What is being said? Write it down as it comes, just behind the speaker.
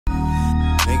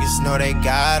know they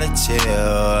gotta chill.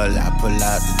 I pull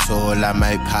out the tool, I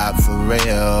might pop for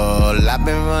real. I've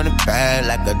been running bad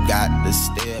like I got the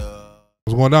steal.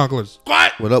 What's going on, Clutch?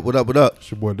 What up, what up, what up?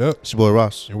 It's your boy Duck. It's your boy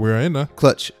Ross. And we're in the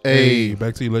Clutch. Hey,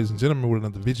 back to you, ladies and gentlemen, with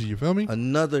another video, you feel me?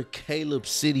 Another Caleb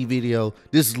City video.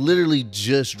 This literally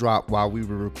just dropped while we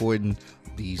were recording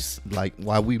these, like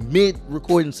while we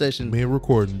mid-recording session.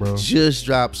 Mid-recording, bro. Just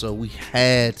dropped, so we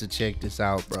had to check this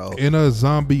out, bro. In a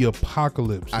zombie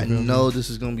apocalypse. I know this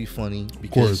is going to be funny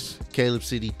because Caleb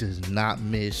City does not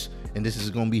miss. And this is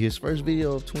going to be his first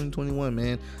video of 2021,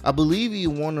 man. I believe he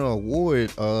won an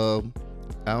award.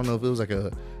 I don't know if it was like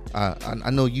a,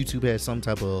 I know YouTube had some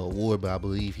type of award, but I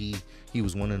believe he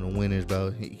was one of the winners,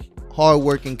 bro.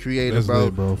 Hard-working creator, that's bro.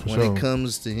 Lit, bro, for when sure. it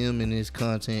comes to him and his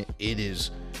content,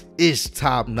 it's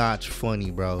top-notch funny,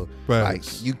 bro.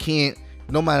 Facts. Like, you can't,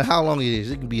 no matter how long it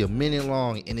is, it can be a minute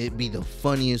long and it'd be the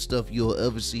funniest stuff you'll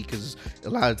ever see because a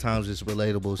lot of times it's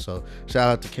relatable. So shout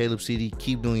out to Caleb City.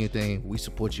 Keep doing your thing. We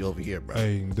support you over here, bro.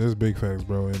 Hey, that's big facts,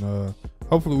 bro. And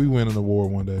hopefully we win an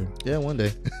award one day. Yeah, one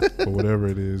day. Or whatever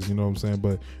it is, you know what I'm saying?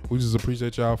 But we just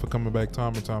appreciate y'all for coming back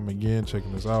time and time again,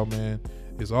 checking us out, man.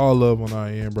 It's all love on our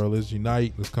end, bro. Let's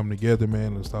unite. Let's come together,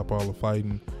 man. Let's stop all the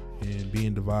fighting and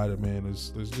being divided, man.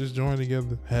 Let's just join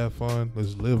together, have fun.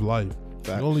 Let's live life.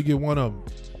 Facts. You only get one of them.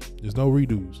 There's no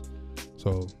redos.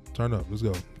 So turn up. Let's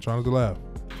go. Try not to laugh.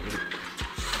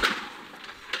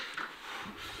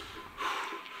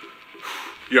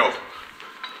 Yo,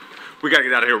 we gotta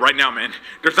get out of here right now, man.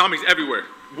 There's zombies everywhere.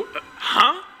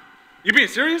 Huh? You being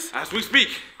serious? As we speak,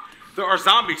 there are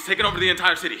zombies taking over the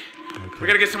entire city. Okay. We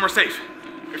gotta get somewhere safe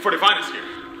before they find us here.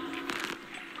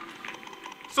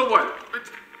 So what?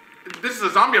 This is a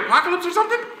zombie apocalypse or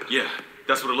something? Yeah,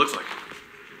 that's what it looks like.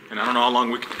 And I don't know how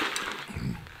long we can...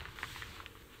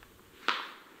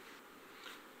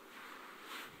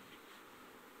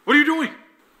 What are you doing?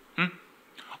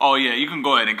 Oh yeah, you can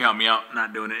go ahead and count me out.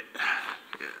 Not doing it.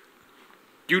 Yeah.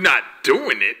 You not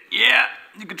doing it? Yeah,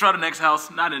 you can try the next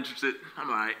house. Not interested. I'm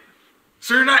alright.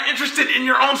 So you're not interested in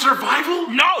your own survival?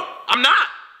 No, I'm not.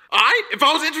 Alright, if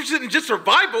I was interested in just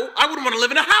survival, I wouldn't want to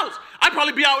live in a house. I'd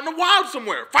probably be out in the wild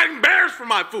somewhere, fighting bears for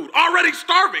my food, already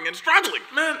starving and struggling.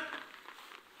 Man,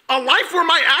 a life where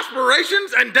my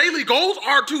aspirations and daily goals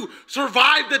are to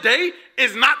survive the day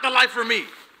is not the life for me.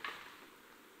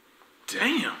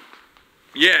 Damn.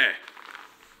 Yeah.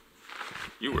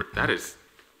 That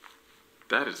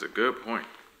is a good point.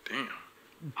 Damn.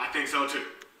 I think so too.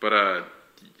 But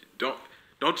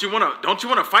don't you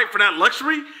wanna fight for that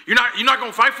luxury? You're not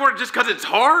gonna fight for it just cause it's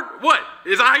hard? What?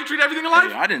 Is that how you treat everything in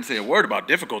life? Hey, I didn't say a word about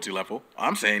difficulty level.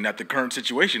 I'm saying that the current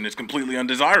situation is completely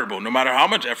undesirable, no matter how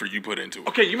much effort you put into it.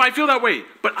 Okay, you might feel that way,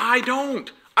 but I don't.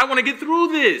 I want to get through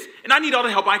this, and I need all the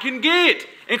help I can get,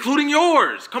 including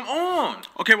yours. Come on.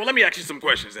 Okay, well, let me ask you some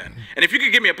questions then. And if you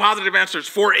could give me a positive answers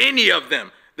for any of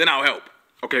them, then I'll help.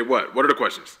 Okay, what? What are the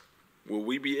questions? Will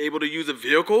we be able to use a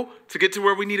vehicle to get to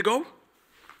where we need to go?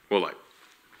 Well, like,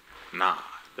 nah,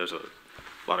 there's a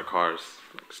lot of cars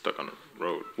stuck on the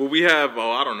road. Will we have,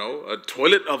 I don't know, a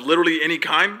toilet of literally any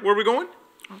kind where we're going?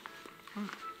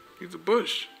 Use a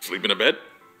bush. Sleep in a bed?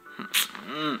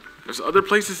 There's other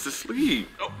places to sleep.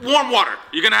 Warm water.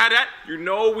 You gonna have that? You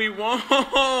know we won't.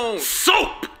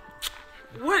 Soap!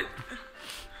 What?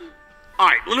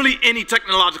 Alright, literally any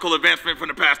technological advancement from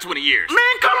the past 20 years.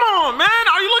 Man, come on, man!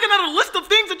 Are you looking at a list of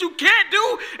things that you can't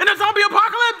do in a zombie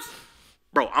apocalypse?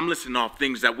 Bro, I'm listing off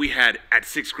things that we had at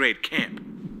 6th grade camp.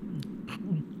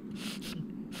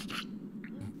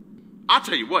 I'll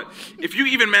tell you what, if you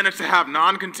even manage to have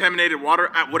non-contaminated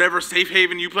water at whatever safe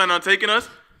haven you plan on taking us,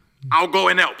 I'll go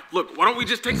and help. Look, why don't we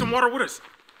just take some water with us?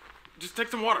 Just take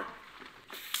some water.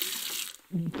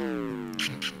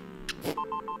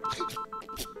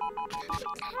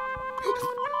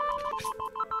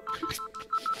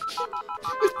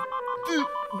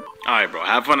 All right, bro,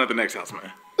 have fun at the next house,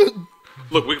 man.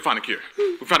 Look, we can find a cure.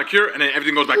 We find a cure, and then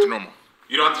everything goes back to normal.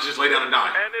 You don't have to just lay down and die.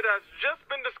 And it has just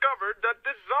been discovered that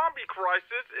this zombie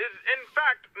crisis is, in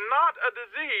fact, not a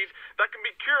disease that can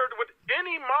be cured with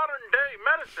any modern-day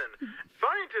medicine.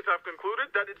 Scientists have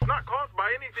concluded that it's not caused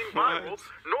by anything viral,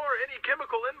 nor any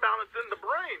chemical imbalance in the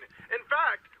brain. In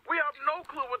fact, we have no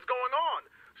clue what's going on.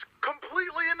 It's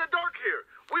completely in the dark here.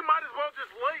 We might as well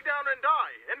just lay down and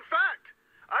die. In fact,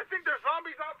 I think there's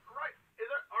zombies out right.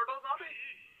 Are those zombies?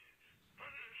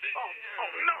 Oh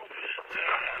no!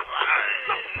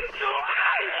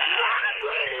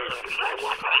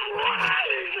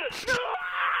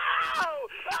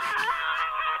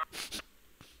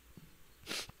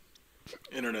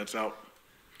 Internet's out.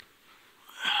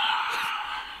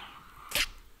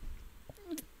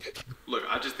 Look,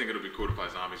 I just think it'll be cool to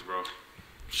fight zombies, bro.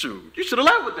 Shoot, you should have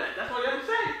led with that. That's all you had to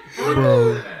say.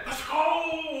 Bro. Let's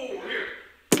go. Here.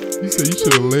 You said you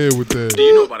should have led with that. Do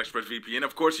you know about ExpressVPN?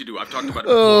 Of course you do. I've talked about it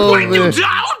before. Oh, Wait, man. you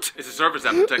don't? It's a service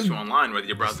that protects you online, whether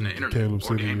you're browsing the internet Caleb or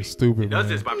City gaming. is stupid, It does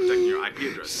man. this by protecting your IP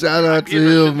address. Shout Your out IP to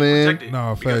address him, is man. protected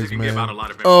Nah, because facts, it can give man. out a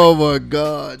lot of Oh my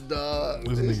God, dog.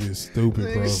 This nigga is stupid,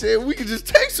 bro. Nigga said we could just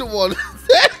take someone.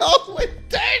 That hoe was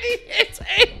dirty.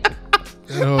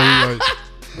 You know, like,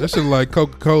 that shit like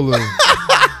Coca-Cola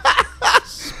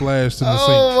splashed in the sink.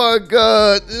 Oh my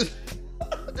God.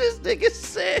 This nigga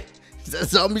said, is that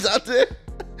zombies out there?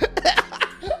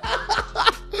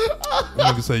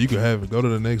 That nigga say you can have it. Go to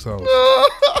the next house.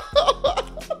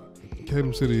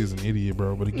 Caleb City is an idiot,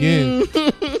 bro. But again,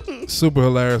 super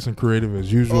hilarious and creative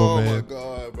as usual, Oh man. my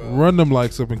God, bro. Run them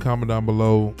likes up and comment down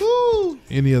below. Woo.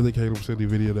 Any other Caleb City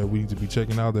video that we need to be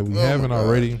checking out that we Oh haven't my God.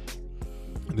 already.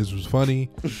 This was funny.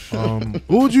 What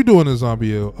would you do in a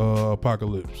zombie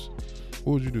apocalypse?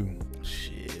 What would you do?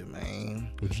 Shit, man.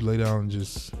 Would you lay down and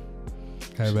just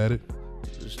have at it?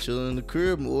 Just chilling in the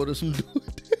crib and order some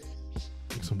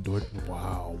Some door.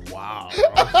 Wow. Bro.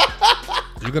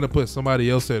 You're gonna put somebody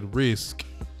else at risk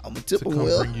I'm gonna to tip him come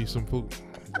well. bring you some food.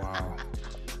 Wow.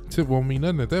 Tip won't mean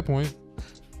nothing at that point.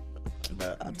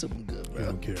 But I tip him good, You bro.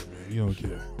 don't care, man. You don't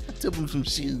care. I tip him some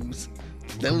shoes.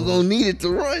 That was gonna need it to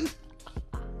run.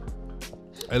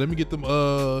 Hey, let me get them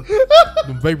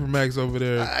Vapor Max over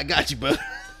there. I got you, bro.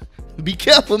 Be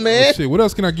careful, man. Oh, shit, what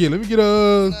else can I get? Let me get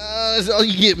That's all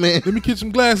you get, man. let me get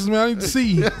some glasses, man. I need to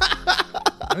see.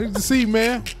 I need to see,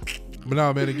 man. But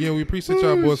nah, man, again, we appreciate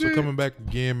y'all boys for coming back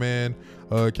again, man.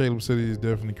 Caleb City is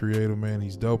definitely creative, man.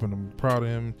 He's dope, and I'm proud of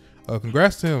him.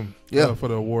 Congrats to him for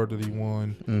the award that he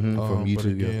won From but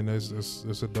YouTube, again,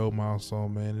 that's a dope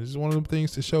milestone, man. It's one of them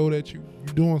things to show that you're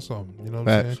doing something. You know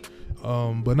what I'm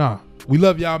saying? But nah, we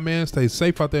love y'all, man. Stay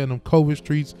safe out there in them COVID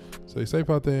streets. Stay safe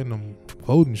out there in them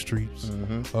voting streets.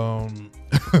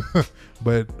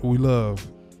 But we love.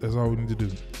 That's all we need to do.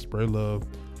 Spread love.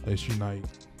 Let's unite.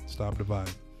 Stop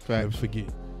dividing. Never forget,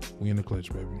 we in the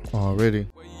clutch, baby. Already.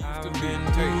 I've been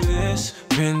through this,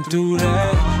 been through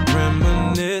that,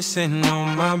 reminiscing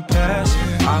on my past.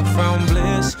 I found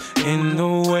bliss in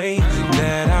the way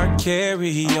that I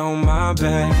carry on my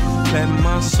back. Let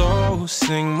my soul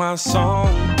sing my song.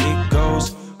 It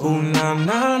goes, ooh, na,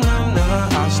 na, na, na.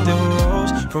 I still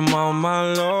rose from all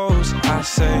my lows. I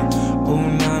say, ooh,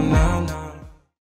 na, na, na.